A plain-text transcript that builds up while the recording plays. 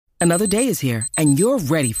Another day is here, and you're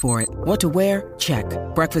ready for it. What to wear? Check.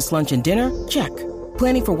 Breakfast, lunch, and dinner? Check.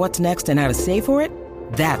 Planning for what's next and how to save for it?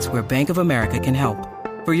 That's where Bank of America can help.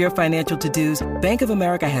 For your financial to-dos, Bank of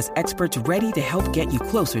America has experts ready to help get you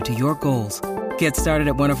closer to your goals. Get started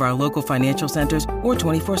at one of our local financial centers or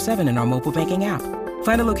 24/7 in our mobile banking app.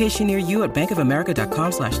 Find a location near you at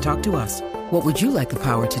bankofamerica.com/talktous. What would you like the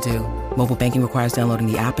power to do? Mobile banking requires downloading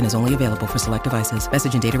the app and is only available for select devices.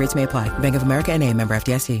 Message and data rates may apply. Bank of America N.A., member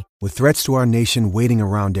FDIC. With threats to our nation waiting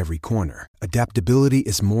around every corner, adaptability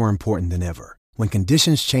is more important than ever. When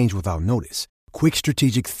conditions change without notice, quick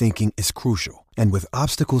strategic thinking is crucial. And with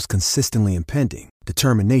obstacles consistently impending,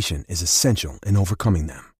 determination is essential in overcoming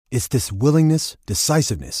them. It's this willingness,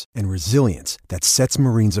 decisiveness, and resilience that sets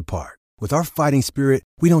Marines apart. With our fighting spirit,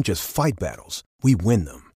 we don't just fight battles, we win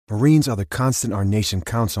them. Marines are the constant our nation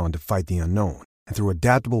counts on to fight the unknown. And through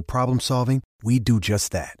adaptable problem solving, we do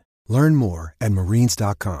just that. Learn more at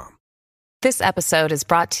marines.com. This episode is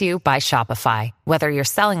brought to you by Shopify. Whether you're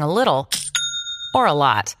selling a little or a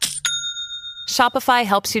lot, Shopify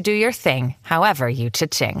helps you do your thing, however you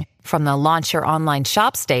cha-ching. From the launch your online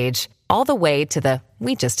shop stage, all the way to the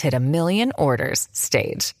we just hit 1 million orders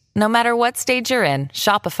stage. No matter what stage you're in,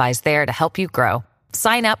 Shopify's there to help you grow.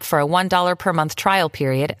 Sign up for a $1 per month trial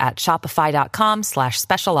period at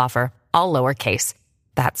shopify.com/special offer, all lowercase.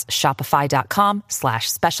 That's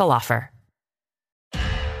shopify.com/special offer.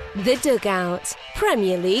 The Dugout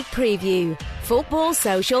Premier League Preview. Football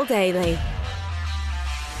Social Daily.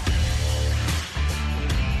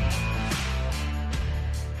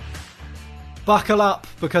 Buckle up,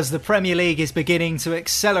 because the Premier League is beginning to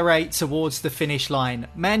accelerate towards the finish line.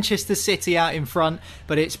 Manchester City out in front,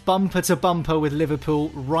 but it's bumper to bumper with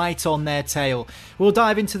Liverpool right on their tail. We'll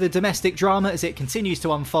dive into the domestic drama as it continues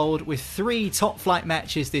to unfold with 3 top-flight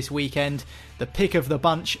matches this weekend. The pick of the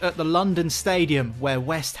bunch at the London Stadium, where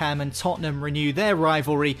West Ham and Tottenham renew their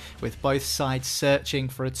rivalry, with both sides searching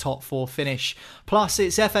for a top 4 finish. Plus,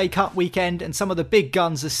 it's FA Cup weekend and some of the big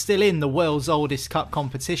guns are still in the world's oldest cup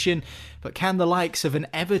competition. But can the likes of an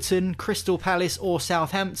Everton, Crystal Palace or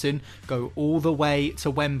Southampton go all the way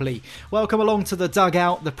to Wembley? Welcome along to The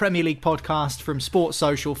Dugout, the Premier League podcast from Sports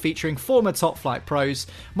Social, featuring former top-flight pros.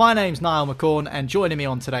 My name's Niall McCorn, and joining me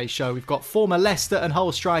on today's show, we've got former Leicester and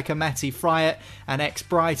Hull striker Matty Fryatt and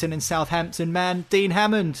ex-Brighton and Southampton man Dean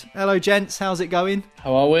Hammond. Hello gents, how's it going?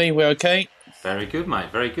 How are we? We're okay? Very good,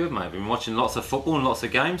 mate. Very good, mate. Been watching lots of football and lots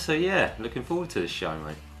of games, so yeah, looking forward to this show,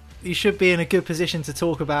 mate. You should be in a good position to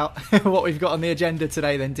talk about what we've got on the agenda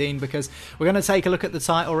today then, Dean, because we're going to take a look at the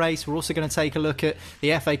title race. We're also going to take a look at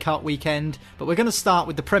the FA Cup weekend, but we're going to start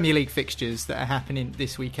with the Premier League fixtures that are happening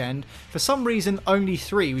this weekend. For some reason, only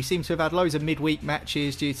 3. We seem to have had loads of midweek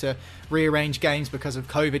matches due to rearranged games because of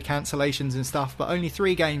COVID cancellations and stuff, but only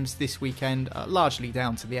 3 games this weekend, largely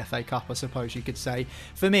down to the FA Cup, I suppose you could say.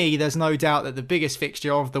 For me, there's no doubt that the biggest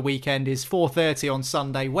fixture of the weekend is 4:30 on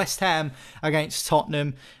Sunday, West Ham against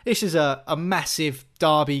Tottenham. This is a massive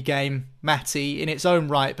derby game, Matty, in its own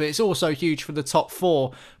right, but it's also huge for the top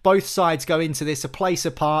 4. Both sides go into this a place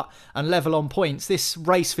apart and level on points. This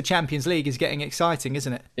race for Champions League is getting exciting,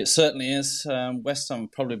 isn't it? It certainly is. West Ham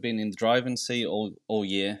have probably been in the driving seat all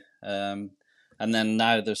year. And then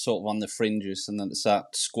now they're sort of on the fringes, and then it's that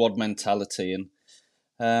squad mentality.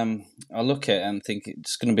 And I look at it and think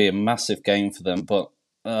it's going to be a massive game for them, but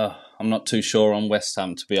I'm not too sure on West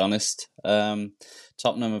Ham, to be honest.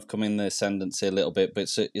 Tottenham have come in the ascendancy a little bit, but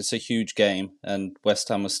it's a huge game, and West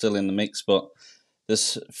Ham are still in the mix, but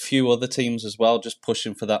there's a few other teams as well just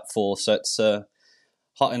pushing for that 4, so it's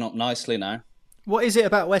hotting up nicely now. What is it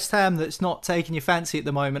about West Ham that's not taking your fancy at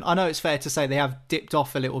the moment? I know it's fair to say they have dipped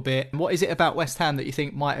off a little bit. What is it about West Ham that you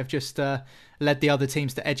think might have just led the other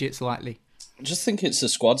teams to edge it slightly? I just think it's the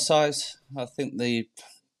squad size. I think the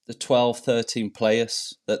 12, 13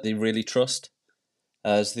 players that they really trust,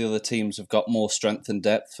 as the other teams have got more strength and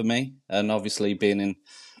depth for me. And obviously being in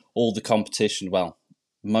all the competition, well,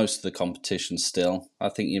 most of the competition still, I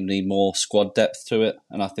think you need more squad depth to it.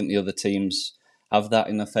 And I think the other teams have that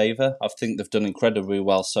in their favour. I think they've done incredibly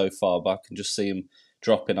well so far, but I can just see them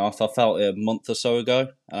dropping off. I felt it a month or so ago,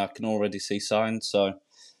 and I can already see signs. So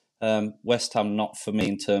West Ham not for me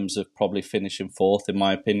in terms of probably finishing 4th, in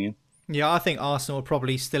my opinion. Yeah, I think Arsenal are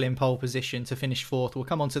probably still in pole position to finish 4th. We'll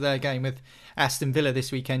come on to their game with Aston Villa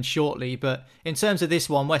this weekend shortly. But in terms of this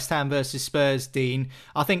one, West Ham versus Spurs, Dean,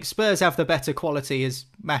 I think Spurs have the better quality, as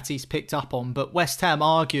Matty's picked up on. But West Ham,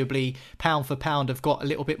 arguably, pound for pound, have got a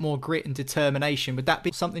little bit more grit and determination. Would that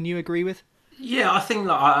be something you agree with? Yeah, I think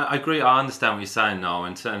I agree. I understand what you're saying now.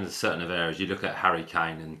 In terms of certain of areas, you look at Harry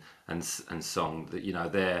Kane and Song, that, you know,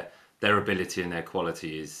 their ability and their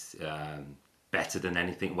quality is better than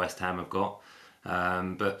anything West Ham have got.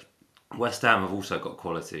 But West Ham have also got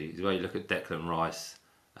quality. The way you look at Declan Rice,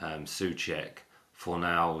 Souček,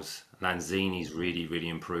 Fornals, Lanzini's really, really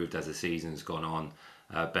improved as the season's gone on.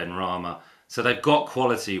 Benrahma. So they've got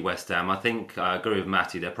quality, West Ham. I think I agree with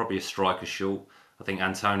Matty. They're probably a striker short. I think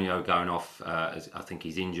Antonio going off, I think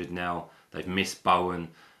he's injured now. They've missed Bowen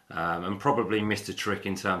and probably missed a trick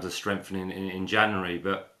in terms of strengthening in January.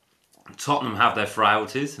 But Tottenham have their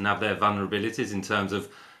frailties and have their vulnerabilities in terms of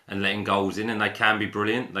and letting goals in, and they can be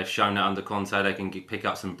brilliant. They've shown that under Conte. They can pick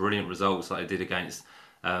up some brilliant results like they did against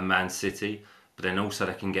Man City. But then also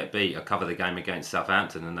they can get beat. I covered the game against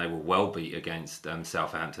Southampton and they were well beat against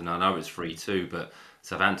Southampton. I know it's 3-2, but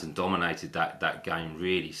Southampton dominated that game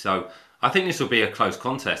really. So I think this will be a close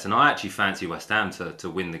contest, and I actually fancy West Ham to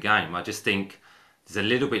win the game. I just think there's a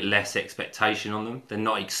little bit less expectation on them. They're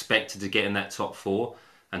not expected to get in that top four,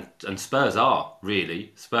 and Spurs are,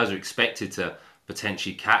 really. Spurs are expected to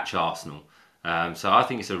potentially catch Arsenal. So I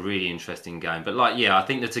think it's a really interesting game. But I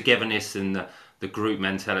think the togetherness and the group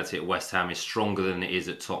mentality at West Ham is stronger than it is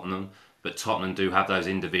at Tottenham. But Tottenham do have those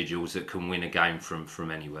individuals that can win a game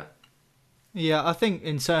from anywhere. Yeah, I think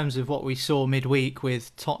in terms of what we saw midweek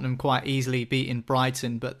with Tottenham quite easily beating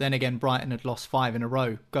Brighton, but then again Brighton had lost 5 in a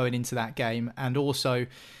row going into that game. And also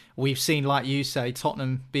we've seen, like you say,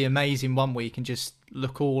 Tottenham be amazing one week and just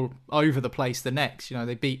look all over the place the next. You know,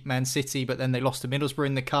 they beat Man City, but then they lost to Middlesbrough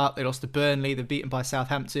in the Cup. They lost to Burnley. They're beaten by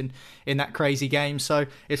Southampton in that crazy game. So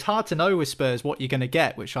it's hard to know with Spurs what you're going to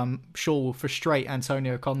get, which I'm sure will frustrate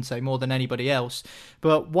Antonio Conte more than anybody else.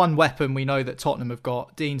 But one weapon we know that Tottenham have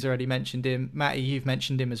got, Dean's already mentioned him. Matty, you've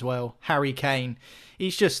mentioned him as well. Harry Kane.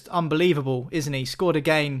 He's just unbelievable, isn't he? Scored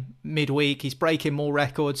again midweek. He's breaking more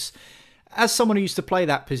records. As someone who used to play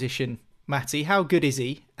that position, Matty, how good is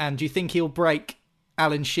he? And do you think he'll break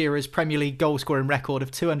Alan Shearer's Premier League goal-scoring record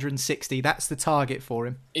of 260? That's the target for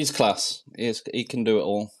him. He's class. He can do it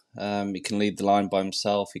all. He can lead the line by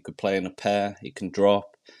himself. He could play in a pair. He can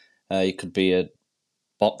drop. He could be a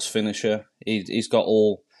box finisher. He's got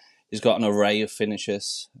an array of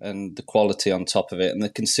finishes and the quality on top of it and the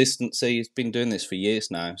consistency. He's been doing this for years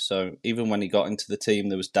now. So even when he got into the team,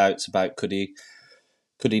 there was doubts about could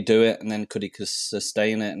he do it, and then could he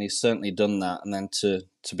sustain it? And he's certainly done that. And then to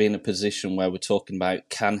be in a position where we're talking about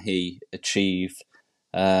can he achieve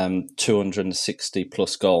 260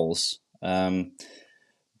 plus goals,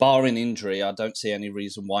 barring injury, I don't see any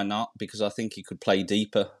reason why not, because I think he could play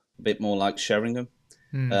deeper, a bit more like Sheringham.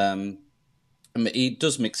 I mean, he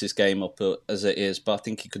does mix his game up as it is, but I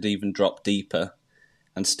think he could even drop deeper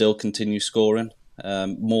and still continue scoring,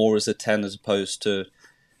 more as a 10 as opposed to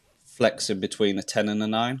flexing between a 10 and a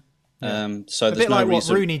 9. Yeah. So a there's bit no like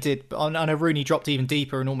reason. what Rooney did. I know Rooney dropped even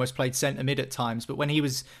deeper and almost played centre mid at times, but when he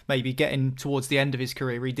was maybe getting towards the end of his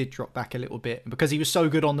career, he did drop back a little bit because he was so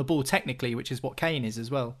good on the ball technically, which is what Kane is as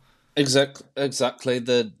well. Exactly.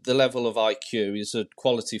 The level of IQ is a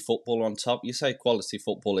quality footballer on top. You say quality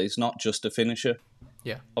footballer, he's not just a finisher.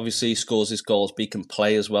 Yeah. Obviously, he scores his goals, but he can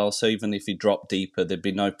play as well. So even if he dropped deeper, there'd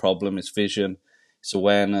be no problem. His vision, his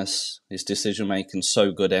awareness, his decision making,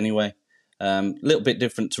 so good anyway. A little bit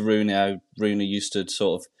different to Rooney. How Rooney used to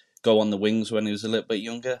sort of go on the wings when he was a little bit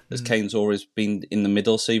younger, as Kane's always been in the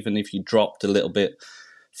middle. So even if you dropped a little bit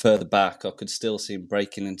further back, I could still see him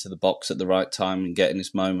breaking into the box at the right time and getting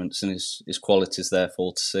his moments, and his qualities there for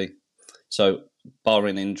all to see. So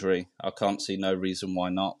barring injury, I can't see no reason why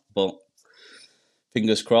not. But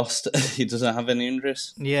fingers crossed he doesn't have any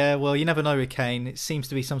injuries. Yeah, well, you never know with Kane. It seems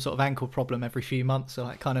to be some sort of ankle problem every few months, so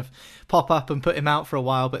like kind of pop up and put him out for a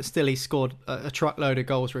while, but still he scored a truckload of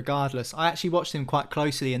goals regardless. I actually watched him quite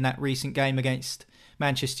closely in that recent game against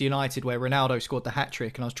Manchester United where Ronaldo scored the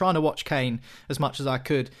hat-trick, and I was trying to watch Kane as much as I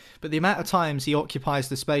could, but the amount of times he occupies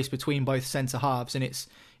the space between both centre-halves, and it's,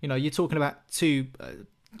 you know, you're talking about two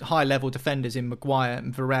high-level defenders in Maguire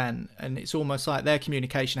and Varane, and it's almost like their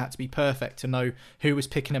communication had to be perfect to know who was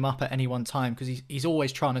picking him up at any one time, because he's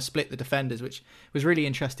always trying to split the defenders, which was really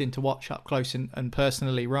interesting to watch up close and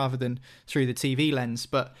personally rather than through the TV lens.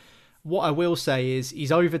 But what I will say is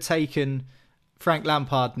he's overtaken Frank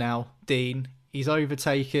Lampard now, Dean. He's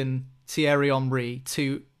overtaken Thierry Henry,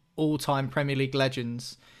 two all-time Premier League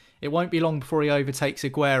legends. It won't be long before he overtakes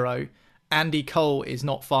Aguero. Andy Cole is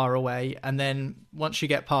not far away. And then once you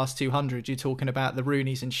get past 200, you're talking about the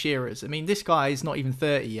Rooneys and Shearers. I mean, this guy is not even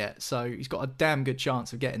 30 yet, so he's got a damn good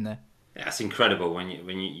chance of getting there. Yeah, it's incredible when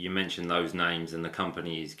you mention those names and the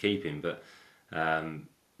company he's keeping. But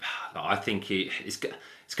I think it's going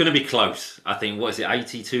to be close. I think,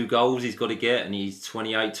 82 goals he's got to get, and he's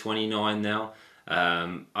 28, 29 now.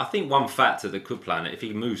 I think one factor that could play in it, if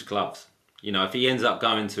he moves clubs. You know, if he ends up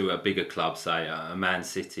going to a bigger club, say a Man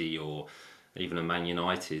City or even a Man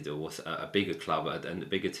United or a bigger club and a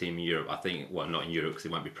bigger team in Europe, I think, well, not in Europe because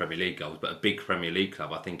it won't be Premier League goals, but a big Premier League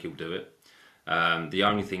club, I think he'll do it. The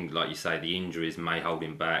only thing, like you say, the injuries may hold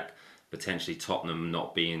him back. Potentially Tottenham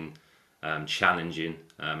not being challenging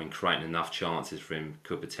and creating enough chances for him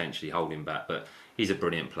could potentially hold him back. But he's a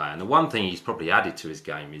brilliant player. And the one thing he's probably added to his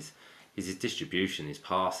game is his distribution, his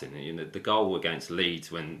passing. You know, the goal against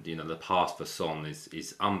Leeds when, you know, the pass for Son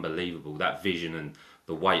is unbelievable. That vision and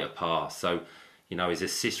the weight of pass. So, you know, his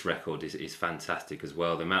assist record is fantastic as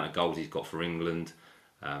well. The amount of goals he's got for England.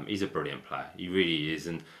 He's a brilliant player. He really is.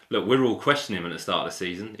 And look, we're all questioning him at the start of the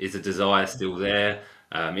season. Is the desire still there?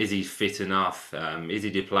 Is he fit enough? Is he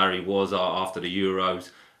the player he was after the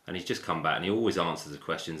Euros? And he's just come back and he always answers the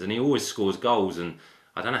questions and he always scores goals. And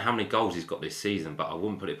I don't know how many goals he's got this season, but I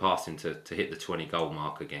wouldn't put it past him to hit the 20 goal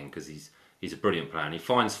mark again because he's a brilliant player and he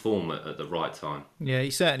finds form at the right time. Yeah,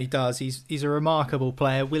 he certainly does. He's a remarkable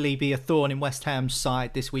player. Will he be a thorn in West Ham's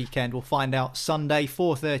side this weekend? We'll find out Sunday,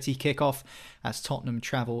 4:30 kickoff as Tottenham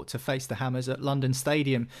travel to face the Hammers at London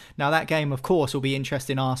Stadium. Now that game, of course, will be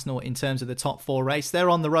interesting Arsenal in terms of the top four race.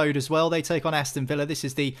 They're on the road as well. They take on Aston Villa. This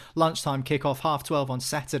is the lunchtime kickoff, 12:30 on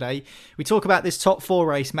Saturday. We talk about this top four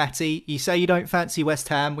race, Matty. You say you don't fancy West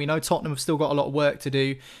Ham. We know Tottenham have still got a lot of work to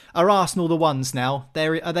do. Are Arsenal the ones now?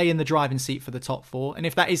 Are they in the driving seat for the top four? And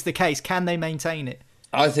if that is the case, can they maintain it?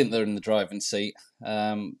 I think they're in the driving seat.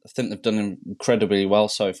 I think they've done incredibly well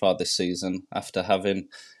so far this season after having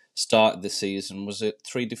started the season. Was it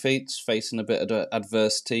 3 defeats, facing a bit of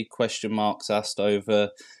adversity, question marks asked over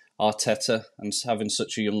Arteta and having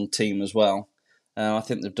such a young team as well. I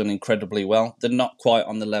think they've done incredibly well. They're not quite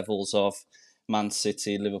on the levels of Man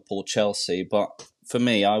City, Liverpool, Chelsea, but for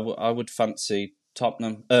me, I would fancy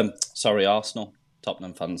Arsenal.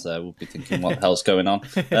 Tottenham fans there will be thinking, what the hell's going on?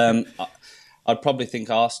 I'd probably think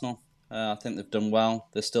Arsenal. I think they've done well.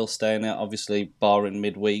 They're still staying out, obviously, barring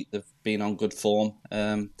midweek. They've been on good form.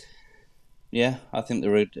 Yeah, I think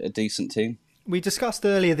they're a decent team. We discussed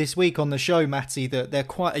earlier this week on the show, Matty, that they're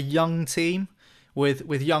quite a young team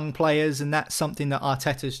with young players, and that's something that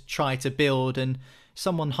Arteta's tried to build. And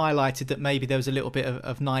someone highlighted that maybe there was a little bit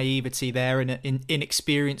of naivety there, and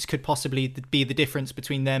inexperience could possibly be the difference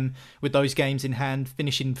between them with those games in hand,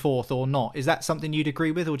 finishing fourth or not. Is that something you'd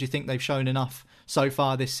agree with, or do you think they've shown enough so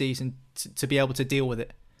far this season to be able to deal with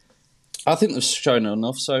it? I think they've shown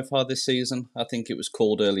enough so far this season. I think it was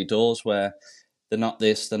called early doors where they're not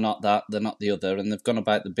this, they're not that, they're not the other, and they've gone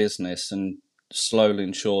about the business and slowly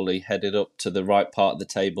and surely headed up to the right part of the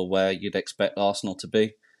table where you'd expect Arsenal to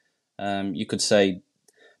be. You could say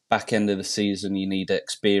back end of the season you need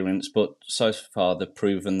experience, but so far they've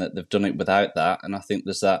proven that they've done it without that, and I think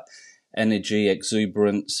there's that energy,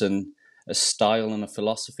 exuberance and a style and a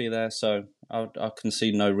philosophy there, so I can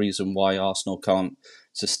see no reason why Arsenal can't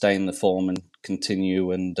sustain the form and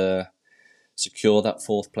continue and secure that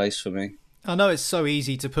fourth place for me. I know it's so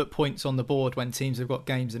easy to put points on the board when teams have got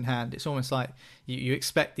games in hand. It's almost like you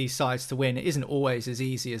expect these sides to win. It isn't always as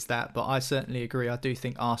easy as that, but I certainly agree. I do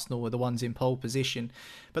think Arsenal were the ones in pole position.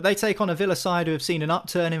 But they take on a Villa side who have seen an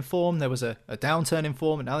upturn in form. There was a downturn in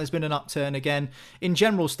form, and now there's been an upturn again. In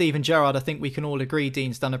general, Steven Gerrard, I think we can all agree,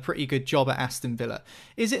 Dean's done a pretty good job at Aston Villa.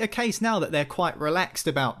 Is it a case now that they're quite relaxed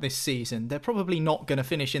about this season? They're probably not going to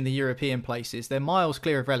finish in the European places. They're miles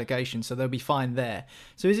clear of relegation, so they'll be fine there.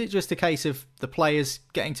 So is it just a case of the players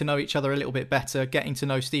getting to know each other a little bit better, getting to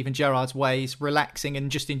know Steven Gerrard's ways, relaxing and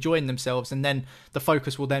just enjoying themselves, and then the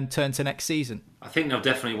focus will then turn to next season? I think they'll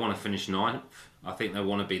definitely want to finish ninth. I think they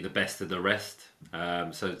want to be the best of the rest.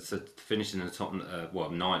 So finishing in the top,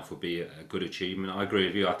 ninth would be a good achievement. I agree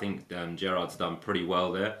with you. I think Gerrard's done pretty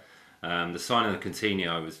well there. The signing of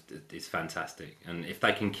Coutinho is fantastic, and if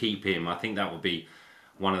they can keep him, I think that would be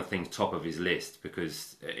one of the things top of his list,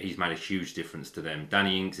 because he's made a huge difference to them.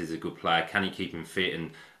 Danny Ings is a good player. Can he keep him fit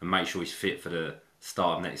and make sure he's fit for the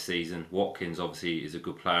start of next season? Watkins obviously is a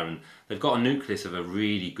good player, and they've got a nucleus of a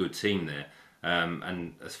really good team there.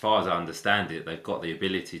 And as far as I understand it, they've got the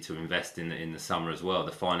ability to invest in the summer as well.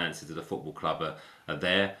 The finances of the football club are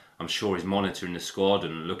there. I'm sure he's monitoring the squad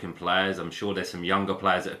and looking players. I'm sure there's some younger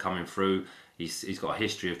players that are coming through. He's got a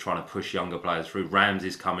history of trying to push younger players through.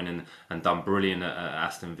 Ramsey's coming in and done brilliant at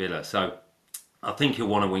Aston Villa. So I think he'll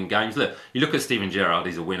want to win games. Look, you look at Steven Gerrard,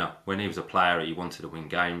 he's a winner. When he was a player, he wanted to win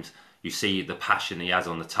games. You see the passion he has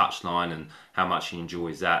on the touchline and how much he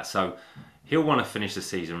enjoys that. So he'll want to finish the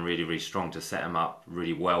season really, really strong to set him up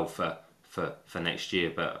really well for next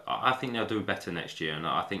year. But I think they'll do better next year, and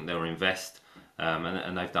I think they'll invest,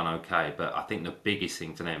 and they've done okay. But I think the biggest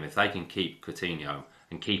thing for them, if they can keep Coutinho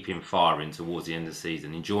and keep him firing towards the end of the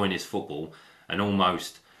season, enjoying his football, and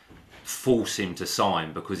almost force him to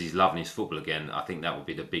sign because he's loving his football again, I think that would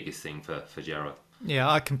be the biggest thing for Gerrard. Yeah,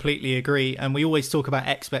 I completely agree. And we always talk about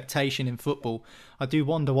expectation in football. I do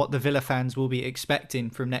wonder what the Villa fans will be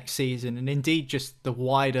expecting from next season, and indeed just the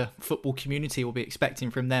wider football community will be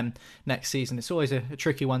expecting from them next season. It's always a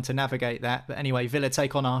tricky one to navigate that. But anyway, Villa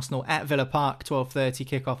take on Arsenal at Villa Park, 12:30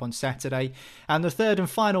 kickoff on Saturday. And the third and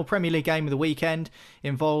final Premier League game of the weekend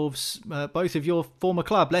involves both of your former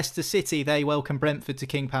club, Leicester City. They welcome Brentford to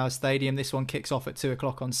King Power Stadium. This one kicks off at 2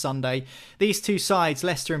 o'clock on Sunday. These two sides,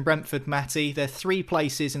 Leicester and Brentford, Matty, they're 3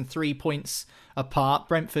 places and 3 points apart.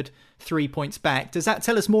 Brentford 3 points back. Does that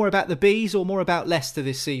tell us more about the Bees or more about Leicester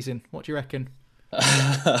this season? What do you reckon?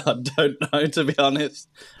 I don't know, to be honest.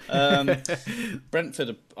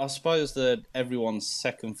 Brentford, I suppose they're everyone's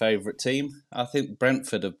second favourite team. I think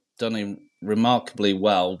Brentford have done remarkably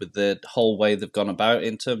well with the whole way they've gone about it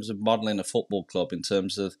in terms of modelling a football club, in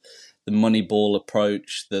terms of the money ball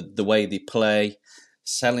approach, the way they play,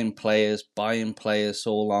 selling players, buying players,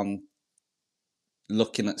 all on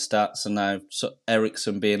looking at stats, and now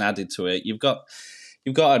Eriksen being added to it. You've got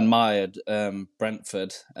admired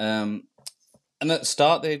Brentford, and at the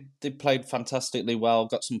start they played fantastically well,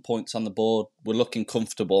 got some points on the board, were looking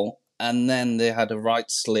comfortable, and then they had a right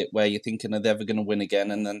slip where you're thinking, are they ever going to win again?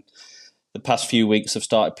 And then the past few weeks have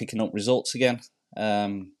started picking up results again,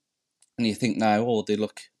 and you think now, oh, they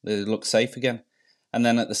look safe again. And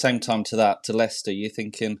then at the same time to Leicester, you're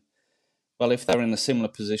thinking, well, if they're in a similar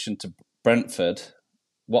position to Brentford,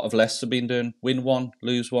 what have Leicester been doing? Win one,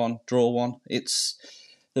 lose one, draw one.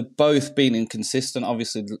 They've both been inconsistent.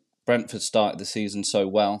 Obviously, Brentford started the season so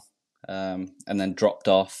well, and then dropped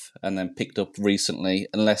off, and then picked up recently.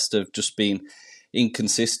 And Leicester have just been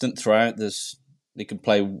inconsistent throughout. They can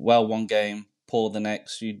play well one game, poor the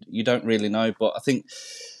next. You don't really know. But I think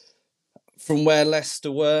from where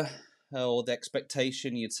Leicester were, or the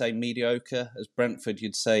expectation, you'd say mediocre. As Brentford,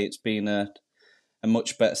 you'd say it's been a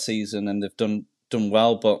much better season, and they've done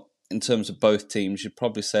well, but in terms of both teams, you'd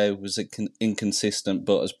probably say it was inconsistent.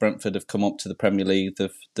 But as Brentford have come up to the Premier League,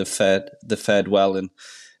 they've fared well, and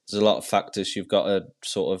there's a lot of factors you've got to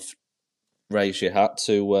sort of raise your hat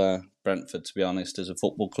to Brentford, to be honest, as a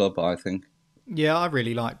football club, I think. Yeah, I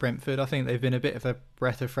really like Brentford. I think they've been a bit of a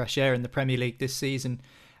breath of fresh air in the Premier League this season.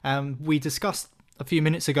 We discussed a few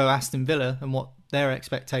minutes ago Aston Villa and what their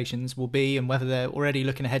expectations will be and whether they're already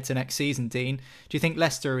looking ahead to next season, Dean. Do you think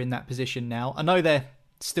Leicester are in that position now? I know they're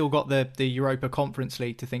still got the Europa Conference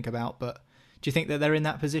League to think about, but do you think that they're in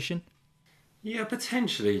that position? Yeah,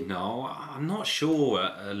 potentially. No, I'm not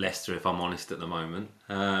sure Leicester, if I'm honest, at the moment.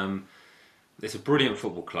 It's a brilliant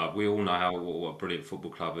football club. We all know what a brilliant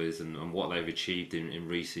football club is, and what they've achieved in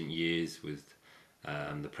recent years with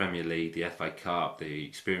the Premier League, the FA Cup, the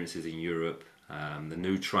experiences in Europe. The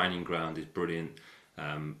new training ground is brilliant.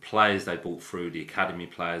 Players they brought through, the academy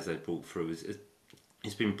players they brought through,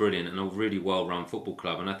 it's been brilliant, and a really well-run football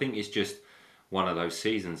club. And I think it's just one of those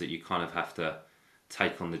seasons that you kind of have to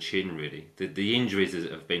take on the chin, really. The injuries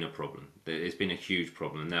have been a problem. It's been a huge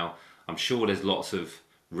problem. Now, I'm sure there's lots of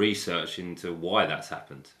research into why that's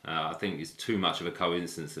happened. I think it's too much of a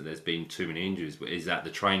coincidence that there's been too many injuries. But is that the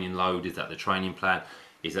training load? Is that the training plan?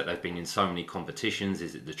 Is that they've been in so many competitions?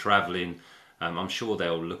 Is it the travelling? I'm sure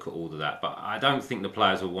they'll look at all of that. But I don't think the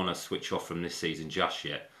players will want to switch off from this season just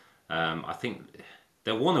yet. I think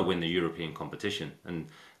they'll want to win the European competition, and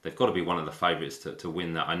they've got to be one of the favourites to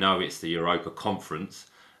win that. I know it's the Europa Conference,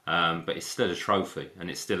 but it's still a trophy and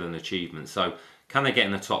it's still an achievement. So can they get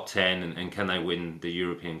in the top 10 and can they win the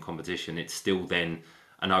European competition? It's still then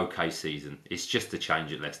an okay season. It's just a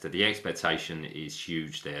change at Leicester. The expectation is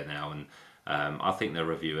huge there now, and I think they'll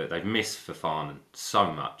review it. They've missed Fofana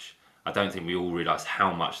so much. I don't think we all realised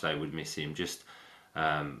how much they would miss him.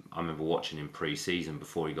 I remember watching him pre-season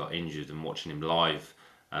before he got injured and watching him live.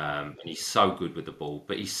 And he's so good with the ball,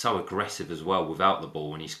 but he's so aggressive as well without the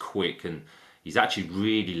ball, and he's quick, and he's actually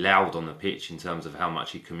really loud on the pitch in terms of how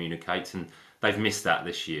much he communicates, and they've missed that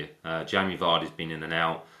this year. Jamie Vardy's been in and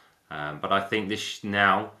out, but I think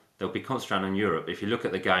now they'll be concentrating on Europe. If you look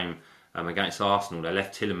at the game against Arsenal, they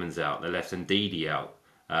left Tielemans out, they left Ndidi out,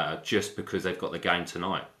 just because they've got the game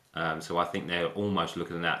tonight. So I think they're almost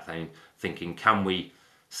looking at that thing, thinking, can we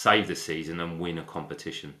save the season and win a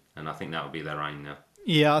competition? And I think that will be their aim now.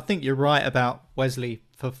 Yeah, I think you're right about Wesley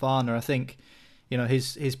Fofana. I think,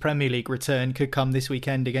 his Premier League return could come this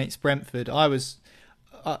weekend against Brentford. I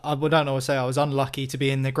don't know what to say. I was unlucky to be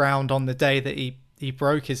in the ground on the day that he he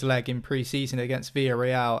broke his leg in pre-season against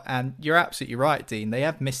Villarreal, and you're absolutely right, Dean. They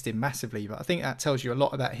have missed him massively, but I think that tells you a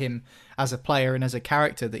lot about him as a player and as a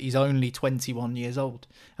character, that he's only 21 years old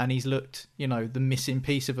and he's looked, the missing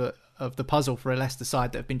piece of the puzzle for a Leicester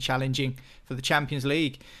side that have been challenging for the Champions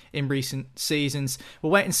League in recent seasons.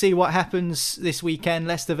 We'll wait and see what happens this weekend.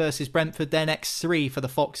 Leicester versus Brentford, their next three for the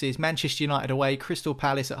Foxes. Manchester United away, Crystal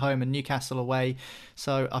Palace at home and Newcastle away.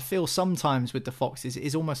 So I feel sometimes with the Foxes it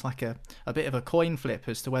is almost like a bit of a coin flip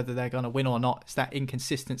as to whether they're going to win or not. It's that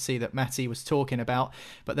inconsistency that Matty was talking about.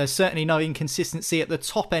 But there's certainly no inconsistency at the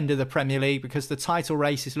top end of the Premier League, because the title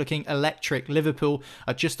race is looking electric. Liverpool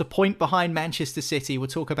are just a point behind Manchester City. We'll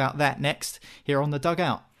talk about that next here on The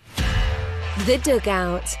Dugout. The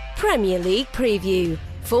Dugout Premier League Preview.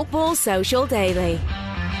 Football Social Daily.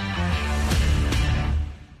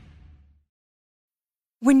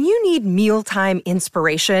 When you need mealtime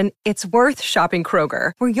inspiration, it's worth shopping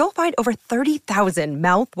Kroger, where you'll find over 30,000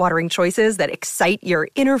 mouth-watering choices that excite your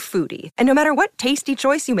inner foodie. And no matter what tasty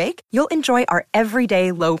choice you make, you'll enjoy our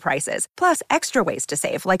everyday low prices, plus extra ways to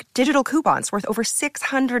save, like digital coupons worth over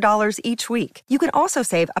 $600 each week. You can also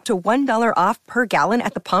save up to $1 off per gallon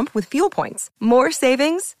at the pump with fuel points. More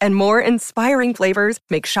savings and more inspiring flavors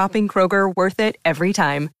make shopping Kroger worth it every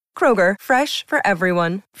time. Kroger, fresh for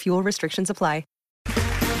everyone. Fuel restrictions apply.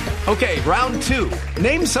 Okay, round two.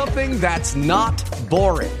 Name something that's not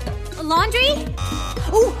boring. A laundry?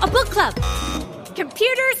 Ooh, a book club.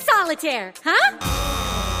 Computer solitaire, huh?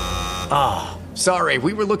 Ah, sorry,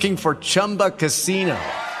 we were looking for Chumba Casino.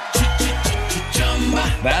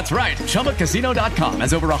 That's right, ChumbaCasino.com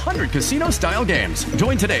has over 100 casino-style games.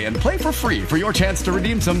 Join today and play for free for your chance to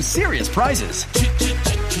redeem some serious prizes.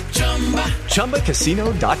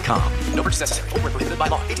 ChumbaCasino.com. No purchase necessary. Void where prohibited by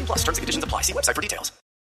law. 18+ terms and conditions apply. See website for details.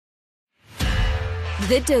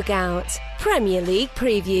 The Dugout Premier League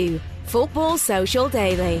Preview. Football Social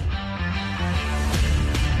Daily.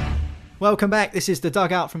 Welcome back. This is The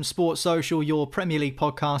Dugout from Sports Social, your Premier League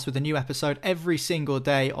podcast with a new episode every single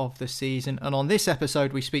day of the season. And on this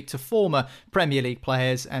episode, we speak to former Premier League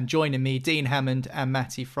players, and joining me, Dean Hammond and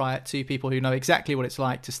Matty Fryatt, two people who know exactly what it's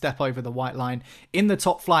like to step over the white line in the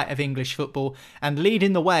top flight of English football and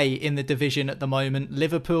leading the way in the division at the moment,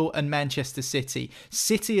 Liverpool and Manchester City.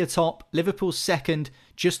 City atop, Liverpool second,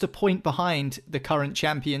 just a point behind the current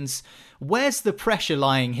champions. Where's the pressure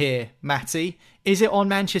lying here, Matty? Is it on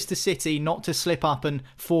Manchester City not to slip up and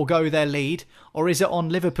forego their lead? Or is it on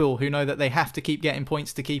Liverpool, who know that they have to keep getting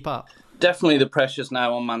points to keep up? Definitely the pressure's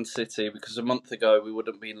now on Man City, because a month ago we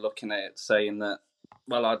wouldn't be looking at it saying that,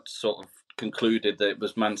 well, I'd sort of concluded that it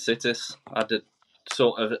was Man City's. I did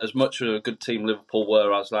sort of, as much of a good team Liverpool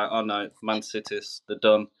were, I was like, oh no, Man City's, they're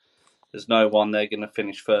done. There's no one, they're going to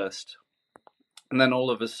finish first. And then all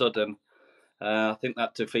of a sudden, I think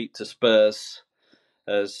that defeat to Spurs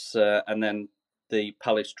and then the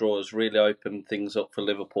Palace draw has really opened things up for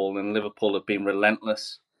Liverpool, and Liverpool have been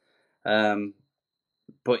relentless.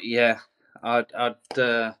 But yeah, I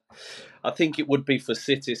think it would be for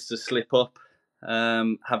City to slip up,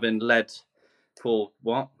 having led for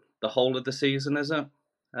the whole of the season, is it?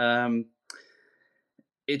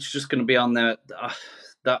 It's just going to be on there.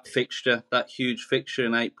 That fixture, that huge fixture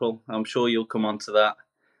in April. I'm sure you'll come on to that.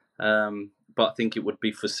 But I think it would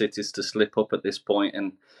be for City to slip up at this point,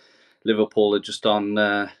 and Liverpool are just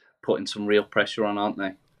on putting some real pressure on, aren't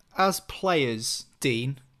they? As players,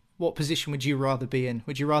 Dean, what position would you rather be in?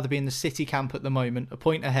 Would you rather be in the City camp at the moment, a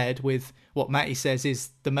point ahead with what Matty says is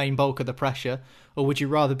the main bulk of the pressure, or would you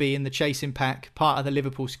rather be in the chasing pack, part of the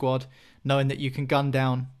Liverpool squad, knowing that you can gun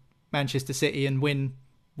down Manchester City and win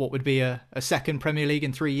what would be a second Premier League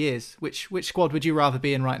in 3 years? Which squad would you rather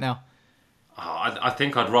be in right now? I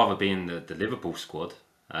think I'd rather be in the Liverpool squad.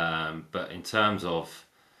 But in terms of,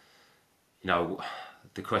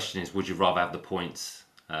 the question is, would you rather have the points?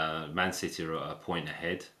 Man City are a point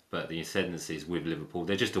ahead, but the ascendancy is with Liverpool.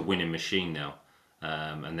 They're just a winning machine now.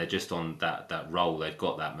 And they're just on that roll. They've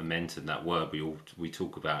got that momentum, that word we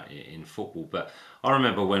talk about in football. But I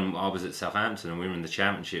remember when I was at Southampton and we were in the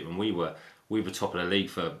Championship, and we were top of the league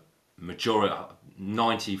for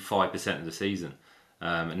 95% of the season.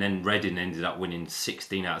 And then Reading ended up winning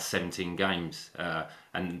 16 out of 17 games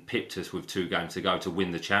and pipped us with 2 games to go to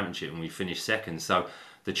win the Championship, and we finished second. So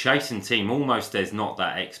the chasing team, almost there's not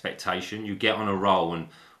that expectation. You get on a roll, and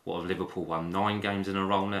what have Liverpool won? 9 games in a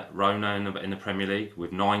row now in the Premier League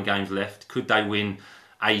with 9 games left. Could they win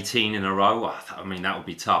 18 in a row? I mean, that would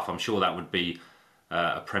be tough. I'm sure that would be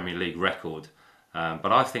a Premier League record.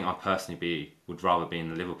 But I think I personally would rather be in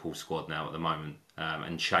the Liverpool squad now at the moment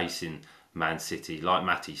and chasing Man City. Like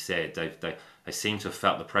Matty said, they seem to have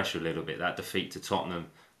felt the pressure a little bit. That defeat to Tottenham,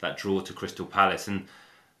 that draw to Crystal Palace. And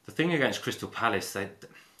the thing against Crystal Palace,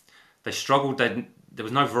 they struggled. There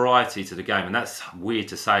was no variety to the game, and that's weird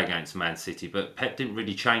to say against Man City. But Pep didn't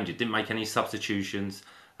really change it. Didn't make any substitutions.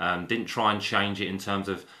 Didn't try and change it in terms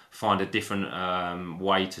of find a different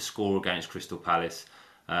way to score against Crystal Palace.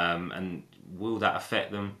 And will that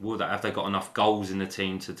affect them? Have they got enough goals in the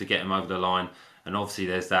team to get them over the line? And obviously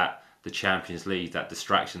there's the Champions League, that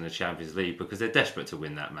distraction of the Champions League, because they're desperate to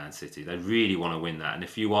win that, Man City. They really want to win that. And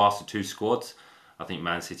if you ask the two squads, I think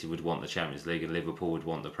Man City would want the Champions League and Liverpool would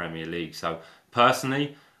want the Premier League. So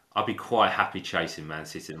personally, I'd be quite happy chasing Man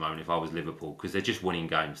City at the moment if I was Liverpool, because they're just winning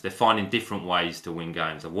games. They're finding different ways to win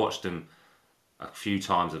games. I've watched them a few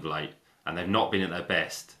times of late, and they've not been at their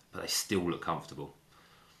best, but they still look comfortable.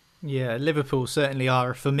 Yeah, Liverpool certainly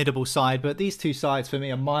are a formidable side, but these two sides for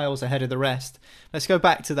me are miles ahead of the rest. Let's go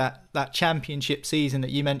back to that championship season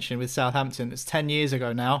that you mentioned with Southampton. It's 10 years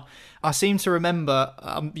ago now. I seem to remember,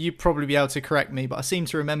 you'd probably be able to correct me, but I seem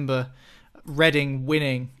to remember Reading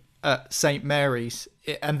winning at St Mary's,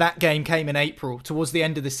 and that game came in April towards the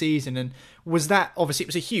end of the season. And was that, obviously it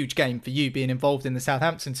was a huge game for you being involved in the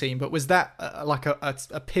Southampton team, but was that like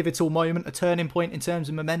a pivotal moment, a turning point in terms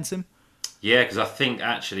of momentum? Yeah, because I think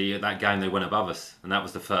actually at that game they went above us, and that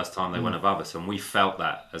was the first time they went above us, and we felt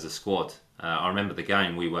that as a squad. I remember the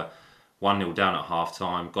game, we were 1-0 down at half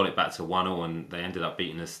time, got it back to 1-0, and they ended up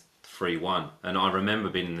beating us 3-1. And I remember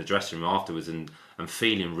being in the dressing room afterwards and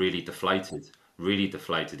feeling really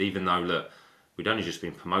deflated, even though, look, we'd only just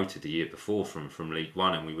been promoted the year before from League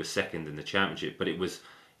One, and we were second in the Championship, but it was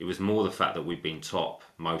more the fact that we'd been top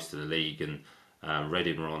most of the league, and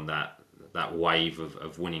Reading were on that wave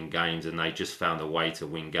of winning games, and they just found a way to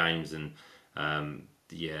win games. And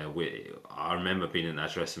I remember being in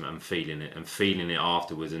that dressing room and feeling it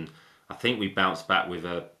afterwards. And I think we bounced back with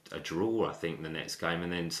a draw, I think, the next game,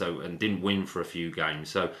 and didn't win for a few games.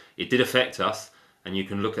 So it did affect us. And you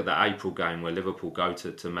can look at that April game where Liverpool go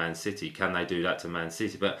to Man City. Can they do that to Man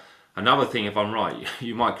City? But another thing, if I'm right,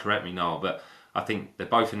 you might correct me, Noel, but I think they're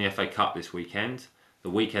both in the FA Cup this weekend. The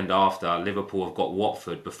weekend after, Liverpool have got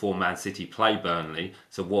Watford before Man City play Burnley.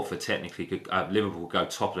 So Watford technically could, Liverpool go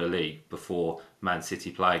top of the league before Man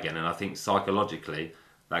City play again. And I think psychologically,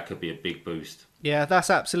 that could be a big boost. Yeah, that's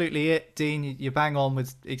absolutely it, Dean. You bang on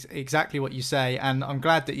with exactly what you say. And I'm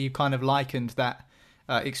glad that you kind of likened that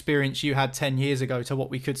experience you had 10 years ago to what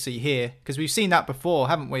we could see here. Because we've seen that before,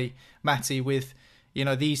 haven't we, Matty, with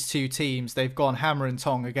these two teams. They've gone hammer and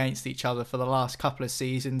tong against each other for the last couple of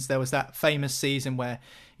seasons. There was that famous season where,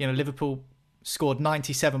 Liverpool scored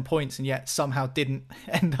 97 points and yet somehow didn't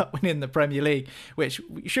end up winning the Premier League, which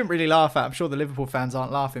you shouldn't really laugh at. I'm sure the Liverpool fans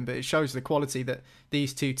aren't laughing, but it shows the quality that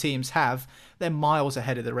these two teams have. They're miles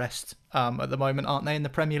ahead of the rest at the moment, aren't they, in the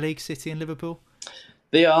Premier League, City and Liverpool?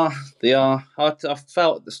 They are. I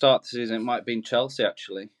felt at the start of the season it might have been Chelsea,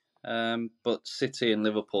 actually. But City and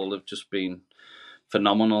Liverpool have just been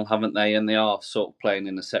phenomenal, haven't they? And they are sort of playing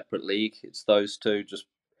in a separate league. It's those two just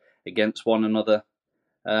against one another.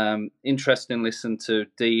 Interesting listen to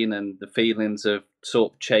Dean and the feelings of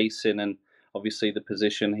sort of chasing, and obviously the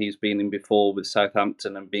position he's been in before with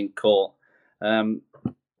Southampton and being caught. From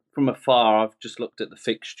afar, I've just looked at the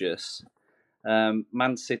fixtures.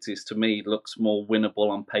 Man City's, to me, looks more winnable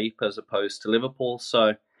on paper as opposed to Liverpool.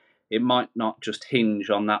 So it might not just hinge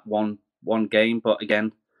on that one game, but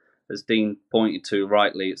again, as Dean pointed to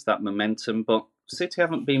rightly, it's that momentum. But City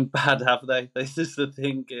haven't been bad, have they? This is the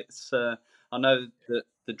thing. It's I know that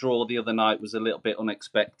the draw the other night was a little bit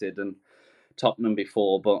unexpected, and Tottenham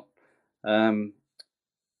before, but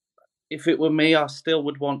if it were me, I still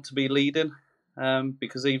would want to be leading,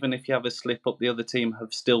 because even if you have a slip up, the other team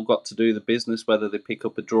have still got to do the business, whether they pick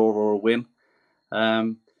up a draw or a win.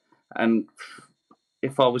 And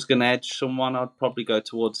if I was going to edge someone, I'd probably go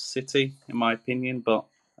towards City, in my opinion, but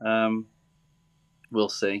we'll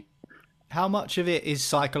see. How much of it is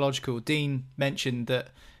psychological? Dean mentioned that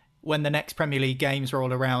when the next Premier League games are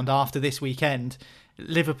all around after this weekend,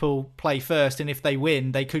 Liverpool play first, and if they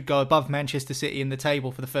win, they could go above Manchester City in the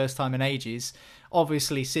table for the first time in ages.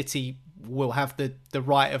 Obviously, City will have the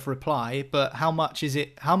right of reply, but how much of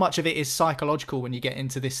it is psychological when you get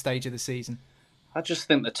into this stage of the season? I just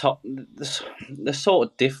think they're sort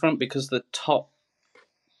of different because the top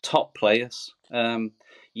players.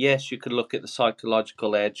 Yes, you could look at the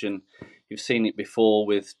psychological edge, and you've seen it before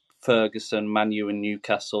with Ferguson, Man U and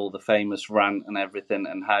Newcastle, the famous rant and everything,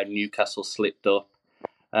 and how Newcastle slipped up.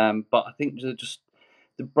 But I think just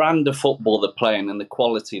the brand of football they're playing and the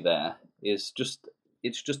quality there is just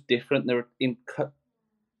different. They're in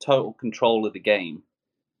total control of the game,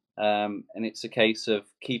 and it's a case of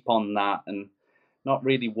keep on that and not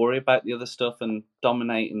really worry about the other stuff and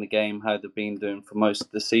dominating the game how they've been doing for most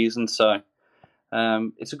of the season. So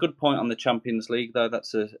it's a good point on the Champions League, though.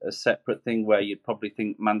 That's a separate thing where you'd probably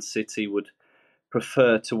think Man City would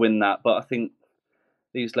prefer to win that. But I think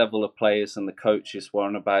these level of players and the coaches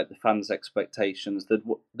warn about the fans' expectations.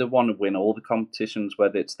 They want to win all the competitions,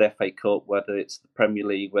 whether it's the FA Cup, whether it's the Premier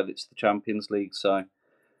League, whether it's the Champions League. So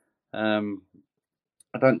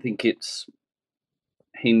I don't think it's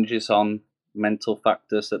hinges on mental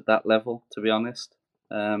factors at that level, to be honest.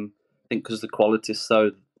 I think because the quality is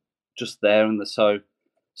so just there and they're so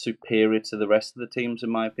superior to the rest of the teams, in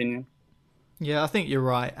my opinion. Yeah, I think you're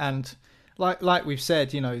right. And like we've said,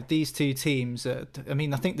 these two teams, I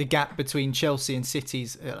think the gap between Chelsea and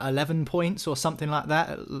City's 11 points or something like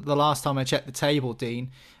that the last time I checked the table,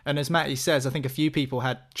 Dean. And as Matty says, I think a few people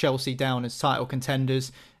had Chelsea down as title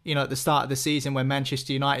contenders. At the start of the season when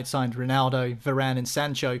Manchester United signed Ronaldo, Varane and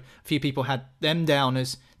Sancho, a few people had them down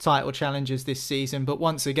as title challengers this season. But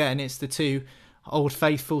once again, it's the two old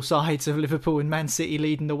faithful sides of Liverpool and Man City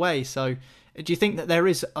leading the way. So do you think that there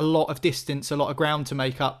is a lot of distance, a lot of ground to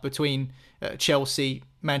make up between Chelsea,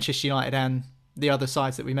 Manchester United and the other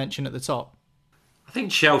sides that we mentioned at the top? I think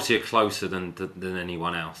Chelsea are closer than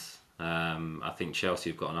anyone else. I think Chelsea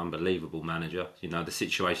have got an unbelievable manager. The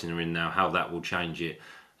situation they're in now, how that will change it,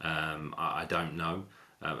 I don't know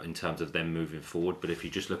in terms of them moving forward. But if you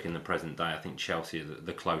just look in the present day, I think Chelsea are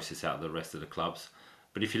the closest out of the rest of the clubs.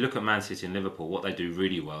 But if you look at Man City and Liverpool, what they do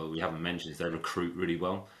really well, we haven't mentioned, is they recruit really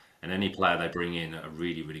well. And any player they bring in are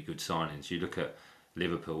really, really good signings. You look at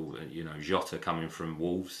Liverpool, Jota coming from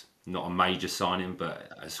Wolves, not a major signing,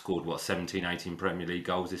 but has scored, 17, 18 Premier League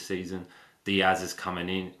goals this season. Diaz has come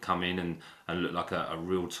in and looked like a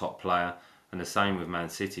real top player. And the same with Man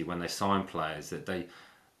City, when they sign players, that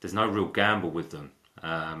there's no real gamble with them.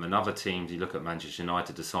 And other teams, you look at Manchester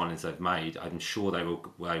United, the signings they've made, I'm sure they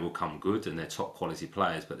will come good and they're top quality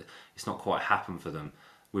players, but it's not quite happened for them.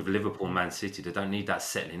 With Liverpool and Man City, they don't need that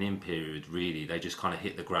settling in period, really. They just kind of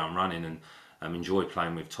hit the ground running and enjoy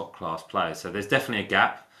playing with top class players. So there's definitely a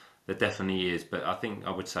gap. There definitely is. But I think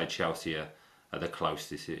I would say Chelsea are the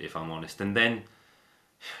closest, if I'm honest. And then,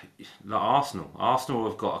 like Arsenal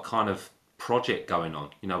have got a kind of project going on,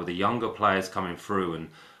 with the younger players coming through and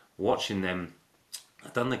watching them.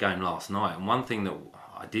 I've done the game last night, and one thing that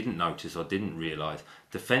I didn't notice or didn't realise,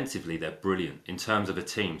 defensively they're brilliant in terms of a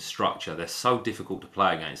team structure. They're so difficult to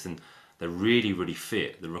play against and they're really, really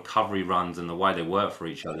fit. The recovery runs and the way they work for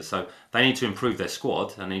each other. So they need to improve their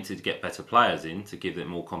squad. They need to get better players in to give them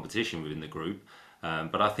more competition within the group.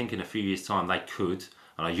 But I think in a few years' time they could,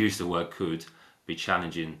 and I use the word could, be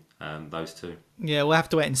challenging those two. Yeah, we'll have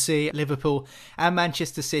to wait and see. Liverpool and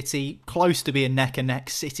Manchester City close to being neck and neck.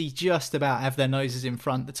 City just about have their noses in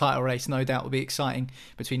front. The title race no doubt will be exciting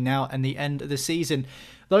between now and the end of the season.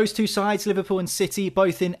 Those two sides, Liverpool and City,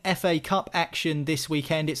 both in FA Cup action this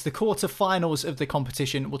weekend. It's the quarter-finals of the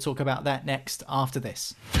competition. We'll talk about that next after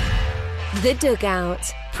this. The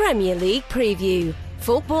Dugout Premier League Preview.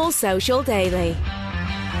 Football Social Daily.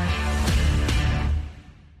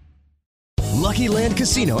 Lucky Land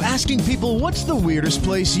Casino, asking people, what's the weirdest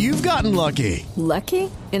place you've gotten lucky? Lucky?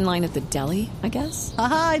 In line at the deli, I guess?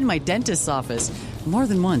 Aha, in my dentist's office. More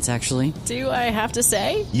than once, actually. Do I have to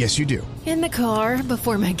say? Yes, you do. In the car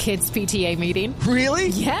before my kids' PTA meeting. Really?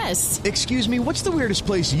 Yes. Excuse me, what's the weirdest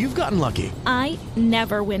place you've gotten lucky? I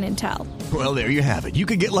never win and tell. Well, there you have it. You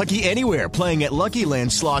can get lucky anywhere, playing at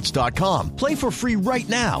LuckyLandSlots.com. Play for free right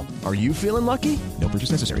now. Are you feeling lucky? No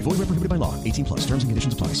purchase necessary. Void where prohibited by law. 18+. Terms and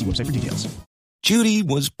conditions apply. See website for details. Judy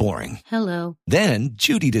was boring. Hello. Then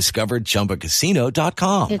Judy discovered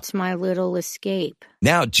ChumbaCasino.com. It's my little escape.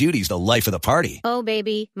 Now Judy's the life of the party. Oh,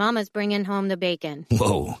 baby, mama's bringing home the bacon.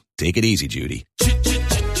 Whoa, take it easy, Judy.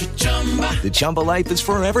 The Chumba life is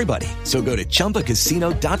for everybody. So go to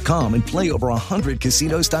ChumbaCasino.com and play over 100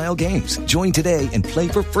 casino-style games. Join today and play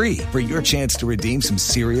for free for your chance to redeem some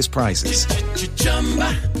serious prizes.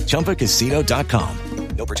 ChumbaCasino.com.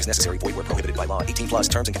 No purchase necessary. Void where prohibited by law. 18+.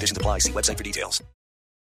 Terms and conditions apply. See website for details.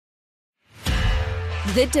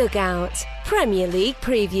 The Dugout Premier League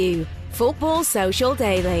Preview. Football Social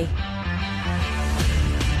Daily.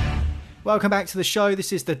 Welcome back to the show.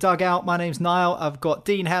 This is The Dugout. My name's Niall. I've got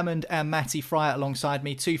Dean Hammond and Matty Fryatt alongside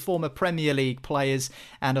me, two former Premier League players.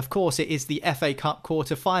 And of course, it is the FA Cup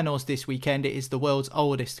quarter-finals this weekend. It is the world's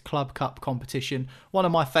oldest club cup competition. One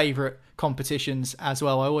of my favourite competitions as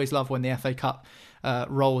well. I always love when the FA Cup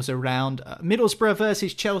rolls around. Middlesbrough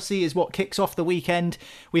versus Chelsea is what kicks off the weekend.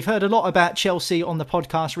 We've heard a lot about Chelsea on the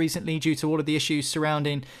podcast recently due to all of the issues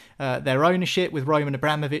surrounding their ownership, with Roman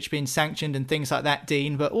Abramovich being sanctioned and things like that,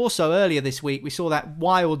 Dean. But also earlier this week, we saw that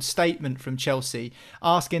wild statement from Chelsea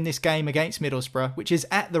asking this game against Middlesbrough, which is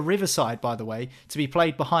at the Riverside, by the way, to be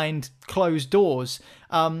played behind closed doors.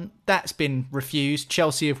 That's been refused.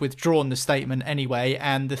 Chelsea have withdrawn the statement anyway,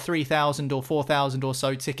 and the 3,000 or 4,000 or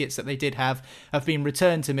so tickets that they did have been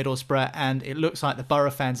returned to Middlesbrough, and it looks like the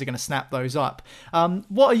Borough fans are going to snap those up.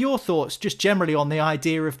 What are your thoughts just generally on the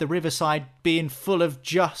idea of the Riverside being full of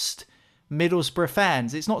just Middlesbrough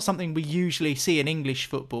fans? It's not something we usually see in English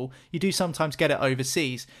football. You do sometimes get it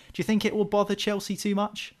overseas. Do you think it will bother Chelsea too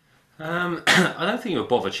much? I don't think it would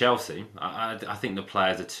bother Chelsea. I think the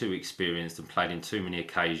players are too experienced and played in too many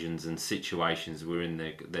occasions and situations within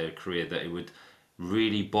their career that it would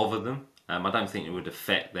really bother them. I don't think it would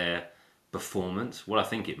affect their performance. What I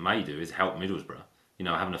think it may do is help Middlesbrough. You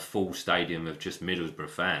know, having a full stadium of just Middlesbrough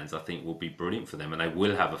fans, I think will be brilliant for them, and they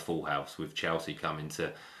will have a full house with Chelsea coming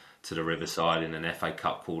to the Riverside in an FA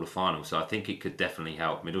Cup quarter-final. So I think it could definitely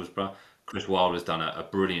help Middlesbrough. Chris Wilder's done a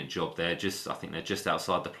brilliant job there. I think they're just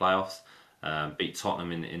outside the playoffs. Beat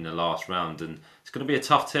Tottenham in the last round, and it's going to be a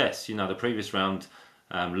tough test. You know, the previous round,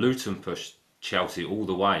 Luton pushed Chelsea all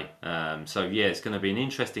the way. So yeah, it's going to be an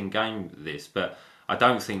interesting game, this, but I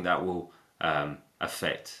don't think that will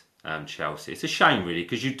affect Chelsea. It's a shame, really,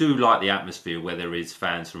 because you do like the atmosphere where there is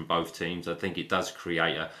fans from both teams. I think it does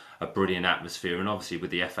create a brilliant atmosphere, and obviously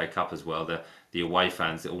with the FA Cup as well, the away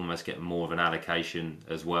fans almost get more of an allocation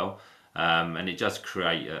as well. And it does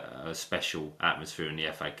create a special atmosphere in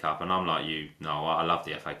the FA Cup. And I'm like you, no, I love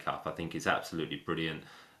the FA Cup. I think it's absolutely brilliant.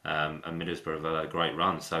 And Middlesbrough have had a great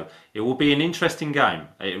run. So it will be an interesting game.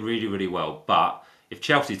 It really, really will. But if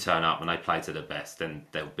Chelsea turn up and they play to the best, then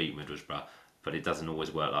they'll beat Middlesbrough. But it doesn't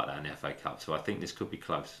always work like that in the FA Cup. So I think this could be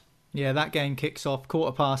close. Yeah, that game kicks off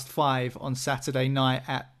 5:15 on Saturday night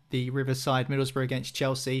at the Riverside. Middlesbrough against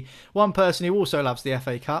Chelsea. One person who also loves the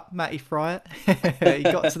FA Cup, Matty Fryatt. He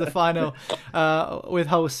got to the final with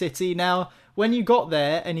Hull City. Now, when you got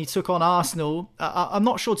there and you took on Arsenal, I'm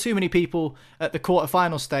not sure too many people at the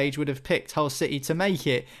quarter-final stage would have picked Hull City to make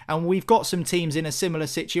it. And we've got some teams in a similar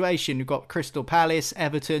situation. We've got Crystal Palace,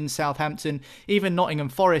 Everton, Southampton, even Nottingham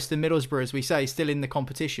Forest and Middlesbrough, as we say, still in the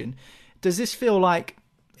competition. Does this feel like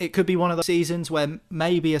it could be one of the seasons where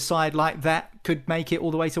maybe a side like that could make it all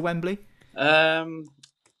the way to Wembley? On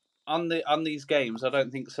these games, I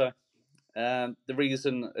don't think so. The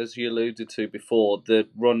reason, as you alluded to before, the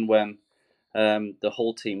run when the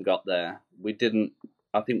whole team got there,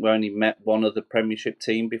 I think we only met one other Premiership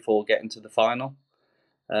team before getting to the final.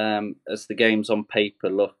 As the games on paper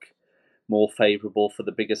look more favourable for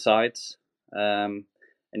the bigger sides, and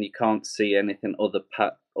you can't see anything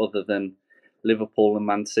other than Liverpool and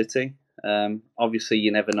Man City. Obviously,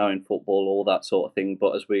 you never know in football, all that sort of thing.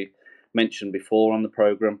 But as we mentioned before on the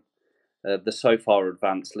programme, they're so far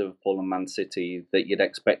advanced, Liverpool and Man City, that you'd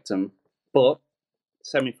expect them. But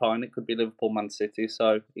semi-final, it could be Liverpool, Man City.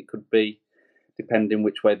 So it could be, depending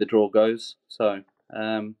which way the draw goes. So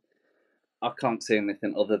I can't see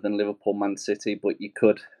anything other than Liverpool, Man City. But you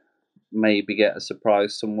could maybe get a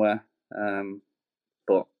surprise somewhere.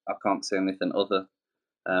 But I can't see anything other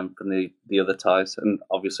from the other ties, and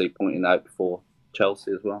obviously pointing out before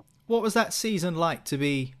Chelsea as well. What was that season like to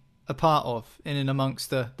be a part of, in and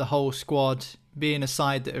amongst the whole squad, being a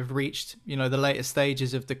side that have reached, the later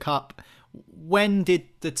stages of the Cup? When did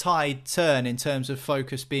the tide turn in terms of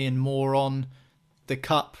focus being more on the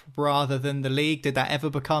Cup rather than the league? Did that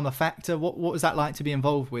ever become a factor? What was that like to be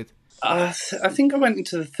involved with? I think I went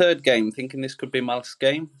into the third game thinking this could be my last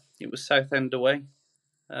game. It was Southend away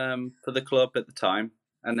for the club at the time.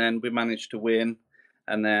 And then we managed to win,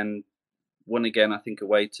 and then won again, I think,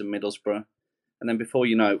 away to Middlesbrough. And then before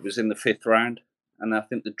you know it, was in the fifth round. And I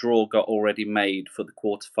think the draw got already made for the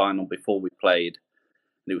quarter-final before we played.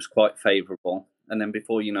 And it was quite favourable. And then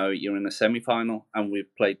before you know it, you're in the semi-final. And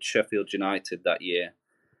we've played Sheffield United that year.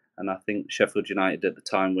 And I think Sheffield United at the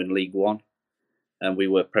time were in League One. And we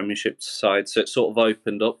were Premiership side. So it sort of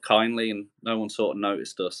opened up kindly, and no one sort of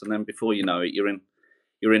noticed us. And then before you know it, you're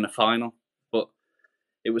in a final.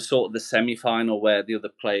 It was sort of the semi-final where the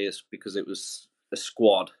other players, because it was a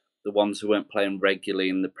squad, the ones who weren't playing regularly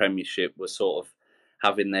in the Premiership were sort of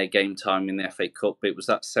having their game time in the FA Cup. It was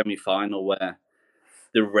that semi-final where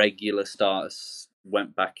the regular starters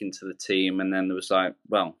went back into the team, and then there was like,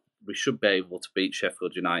 well, we should be able to beat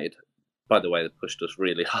Sheffield United. By the way, they pushed us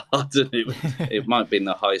really hard, and it might have been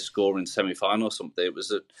the highest scoring semi-final or something. It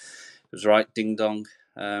was right ding-dong.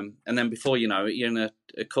 And then before you know it, you're in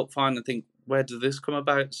a cup final. I think where did this come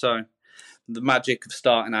about? So the magic of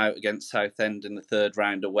starting out against Southend in the third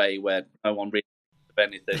round away, where no one really of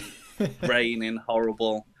anything, raining,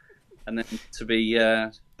 horrible, and then to be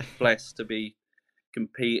blessed to be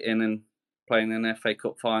competing and playing an FA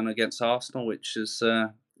Cup final against Arsenal, which is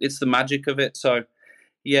it's the magic of it. So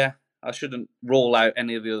yeah, I shouldn't rule out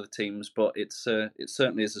any of the other teams, but it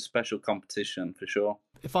certainly is a special competition for sure.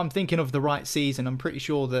 If I'm thinking of the right season, I'm pretty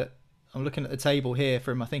sure that I'm looking at the table here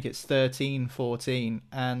from, I think it's 13-14,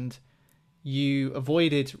 and you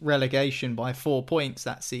avoided relegation by 4 points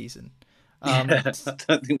that season. I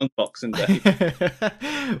don't think it was Boxing Day.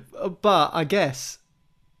 But I guess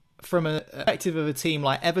from a perspective of a team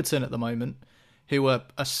like Everton at the moment, who are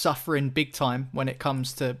suffering big time when it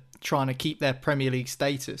comes to trying to keep their Premier League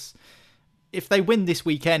status, if they win this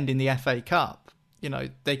weekend in the FA Cup,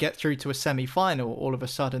 they get through to a semi-final. All of a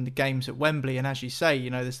sudden, the game's at Wembley, and as you say,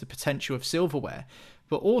 there's the potential of silverware.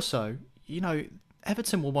 But also,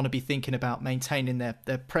 Everton will want to be thinking about maintaining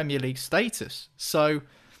their Premier League status. So,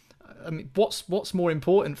 I mean, what's more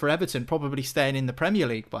important for Everton? Probably staying in the Premier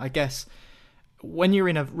League. But I guess when you're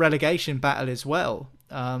in a relegation battle as well,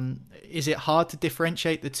 is it hard to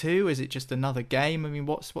differentiate the two? Is it just another game? I mean,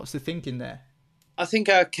 what's the thinking there? I think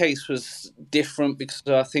our case was different because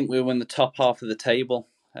I think we were in the top half of the table,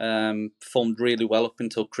 formed really well up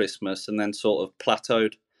until Christmas, and then sort of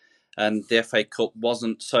plateaued. And the FA Cup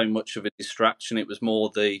wasn't so much of a distraction; it was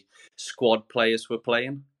more the squad players were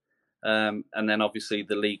playing, and then obviously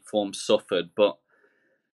the league form suffered. But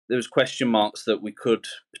there was question marks that we could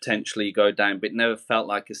potentially go down, but it never felt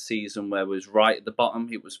like a season where we was right at the bottom.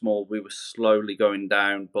 It was more we were slowly going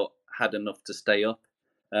down, but had enough to stay up.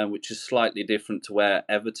 Which is slightly different to where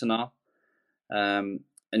Everton are. And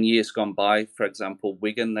years gone by, for example,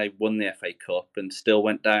 Wigan, they won the FA Cup and still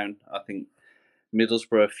went down. I think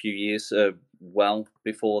Middlesbrough a few years well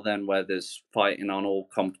before then, where there's fighting on all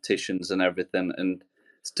competitions and everything, and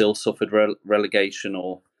still suffered relegation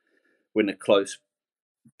or were in a close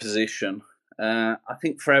position. I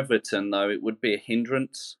think for Everton, though, it would be a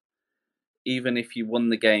hindrance. Even if you won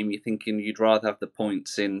the game, you're thinking you'd rather have the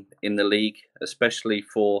points in the league, especially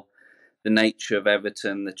for the nature of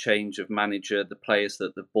Everton, the change of manager, the players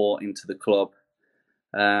that they've brought into the club.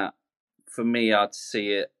 For me, I'd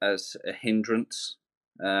see it as a hindrance,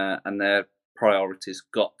 and their priorities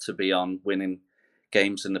got to be on winning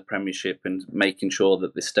games in the Premiership and making sure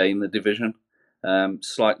that they stay in the division.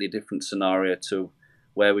 Slightly different scenario to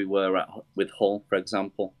where we were with Hull, for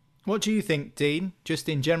example. What do you think, Dean, just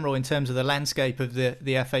in general in terms of the landscape of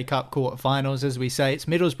the FA Cup quarter-finals? As we say, it's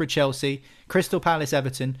Middlesbrough-Chelsea, Crystal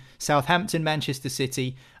Palace-Everton, Southampton-Manchester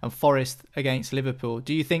City and Forest against Liverpool.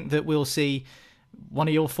 Do you think that we'll see one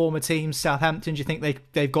of your former teams, Southampton, do you think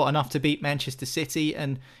they've got enough to beat Manchester City?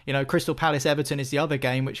 And, Crystal Palace-Everton is the other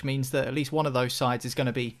game, which means that at least one of those sides is going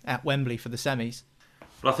to be at Wembley for the semis.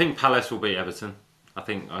 Well, I think Palace will beat Everton. I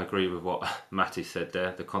think I agree with what Matty said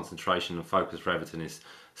there. The concentration and focus for Everton is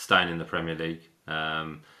staying in the Premier League,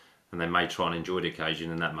 and they may try and enjoy the occasion,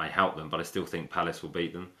 and that may help them. But I still think Palace will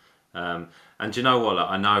beat them. And do you know what?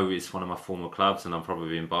 I know it's one of my former clubs, and I'm probably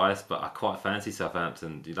being biased, but I quite fancy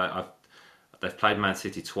Southampton. They've played Man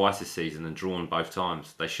City twice this season and drawn both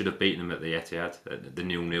times. They should have beaten them at the Etihad, the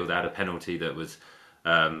 0-0. They had a penalty that was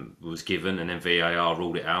given, and then VAR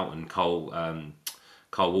ruled it out, and Cole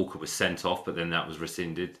Walker was sent off, but then that was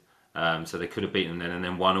rescinded. So they could have beaten them then, and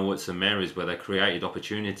then 1-1 at St Mary's, where they created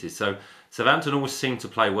opportunities. So Southampton always seem to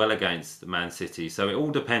play well against Man City. So it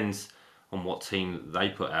all depends on what team they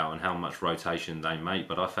put out and how much rotation they make.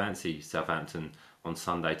 But I fancy Southampton on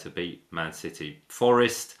Sunday to beat Man City.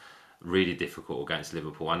 Forest, really difficult against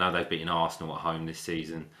Liverpool. I know they've beaten Arsenal at home this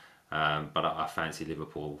season, but I fancy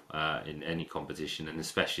Liverpool in any competition, and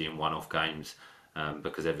especially in one-off games.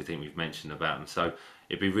 Because everything we've mentioned about them. So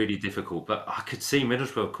it'd be really difficult. But I could see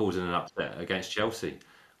Middlesbrough causing an upset against Chelsea.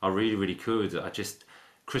 I really, really could.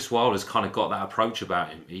 Chris Wilder's kind of got that approach about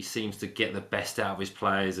him. He seems to get the best out of his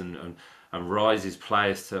players and rise his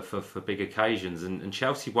players for big occasions. And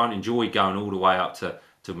Chelsea won't enjoy going all the way up to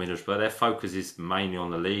Middlesbrough. Their focus is mainly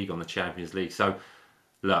on the league, on the Champions League. So,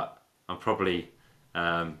 look, I'm probably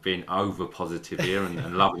being over positive here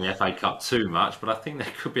and loving the FA Cup too much, but I think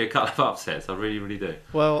there could be a couple of upsets. I really, really do.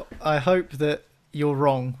 Well, I hope that you're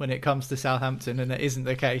wrong when it comes to Southampton and it isn't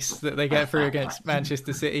the case that they get through against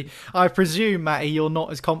Manchester City. I presume, Matty, you're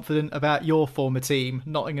not as confident about your former team,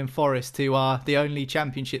 Nottingham Forest, who are the only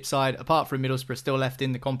Championship side, apart from Middlesbrough, still left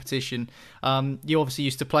in the competition. You obviously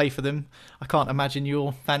used to play for them. I can't imagine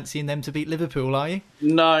you're fancying them to beat Liverpool, are you?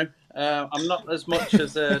 No. I'm not as much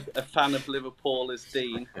as a fan of Liverpool as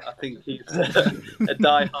Dean. I think he's a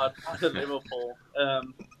diehard fan of Liverpool.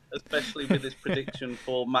 especially with his prediction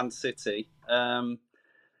for Man City.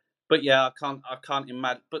 But yeah, I can't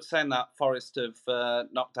imagine. But saying that, Forest have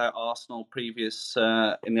knocked out Arsenal previous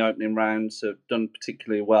in the opening rounds, have done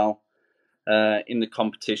particularly well in the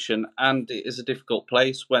competition, and it is a difficult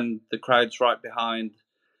place when the crowd's right behind.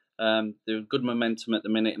 There's good momentum at the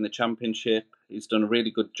minute in the Championship. He's done a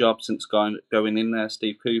really good job since going in there,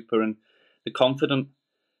 Steve Cooper, and they're confident.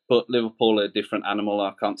 But Liverpool are a different animal.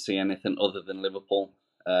 I can't see anything other than Liverpool.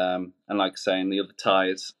 And like I say, in the other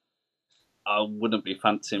ties, I wouldn't be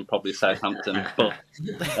fancying probably Southampton. But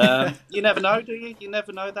you never know, do you? You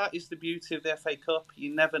never know. That is the beauty of the FA Cup.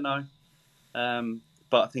 You never know.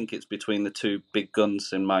 But I think it's between the two big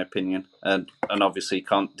guns, in my opinion. And obviously you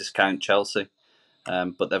can't discount Chelsea.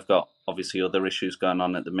 But they've got obviously other issues going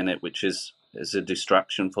on at the minute, which is a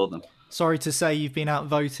distraction for them. Sorry to say you've been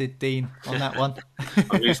outvoted, Dean, on that one.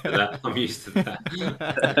 I'm used to that.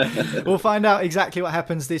 We'll find out exactly what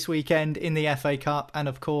happens this weekend in the FA Cup and,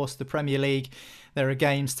 of course, the Premier League. There are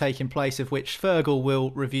games taking place of which Fergal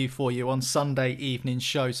will review for you on Sunday evening's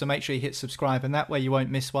show. So make sure you hit subscribe, and that way you won't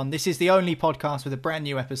miss one. This is the only podcast with a brand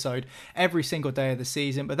new episode every single day of the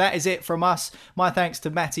season. But that is it from us. My thanks to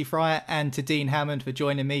Matty Fryer and to Dean Hammond for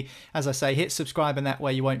joining me. As I say, hit subscribe, and that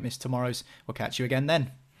way you won't miss tomorrow's. We'll catch you again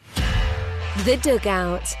then. The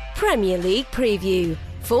Dugout Premier League Preview.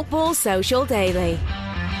 Football Social Daily.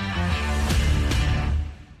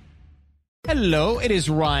 Hello, it is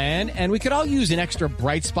Ryan, and we could all use an extra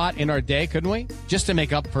bright spot in our day, couldn't we? Just to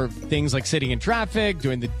make up for things like sitting in traffic,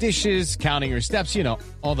 doing the dishes, counting your steps,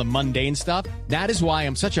 all the mundane stuff. That is why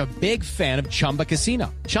I'm such a big fan of Chumba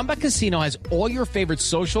Casino. Chumba Casino has all your favorite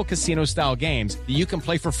social casino-style games that you can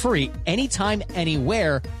play for free anytime,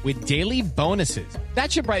 anywhere with daily bonuses.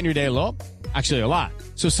 That should brighten your day a little. Actually, a lot.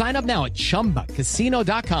 So sign up now at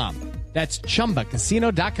ChumbaCasino.com. That's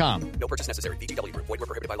ChumbaCasino.com. No purchase necessary. VGW Group. Void where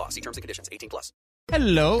prohibited by law. See terms and conditions. 18+.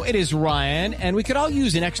 Hello, it is Ryan, and we could all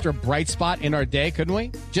use an extra bright spot in our day, couldn't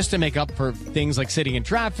we? Just to make up for things like sitting in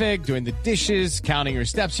traffic, doing the dishes, counting your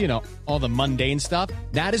steps, all the mundane stuff.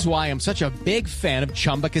 That is why I'm such a big fan of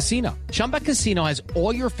Chumba Casino. Chumba Casino has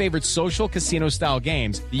all your favorite social casino-style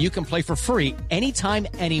games that you can play for free anytime,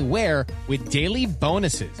 anywhere with daily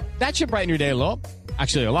bonuses. That should brighten your day a little.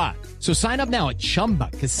 Actually, a lot. So sign up now at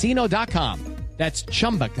ChumbaCasino.com. That's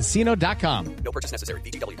ChumbaCasino.com. No purchase necessary.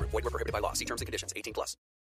 VGW Group. Void where prohibited by law. See terms and conditions. 18+.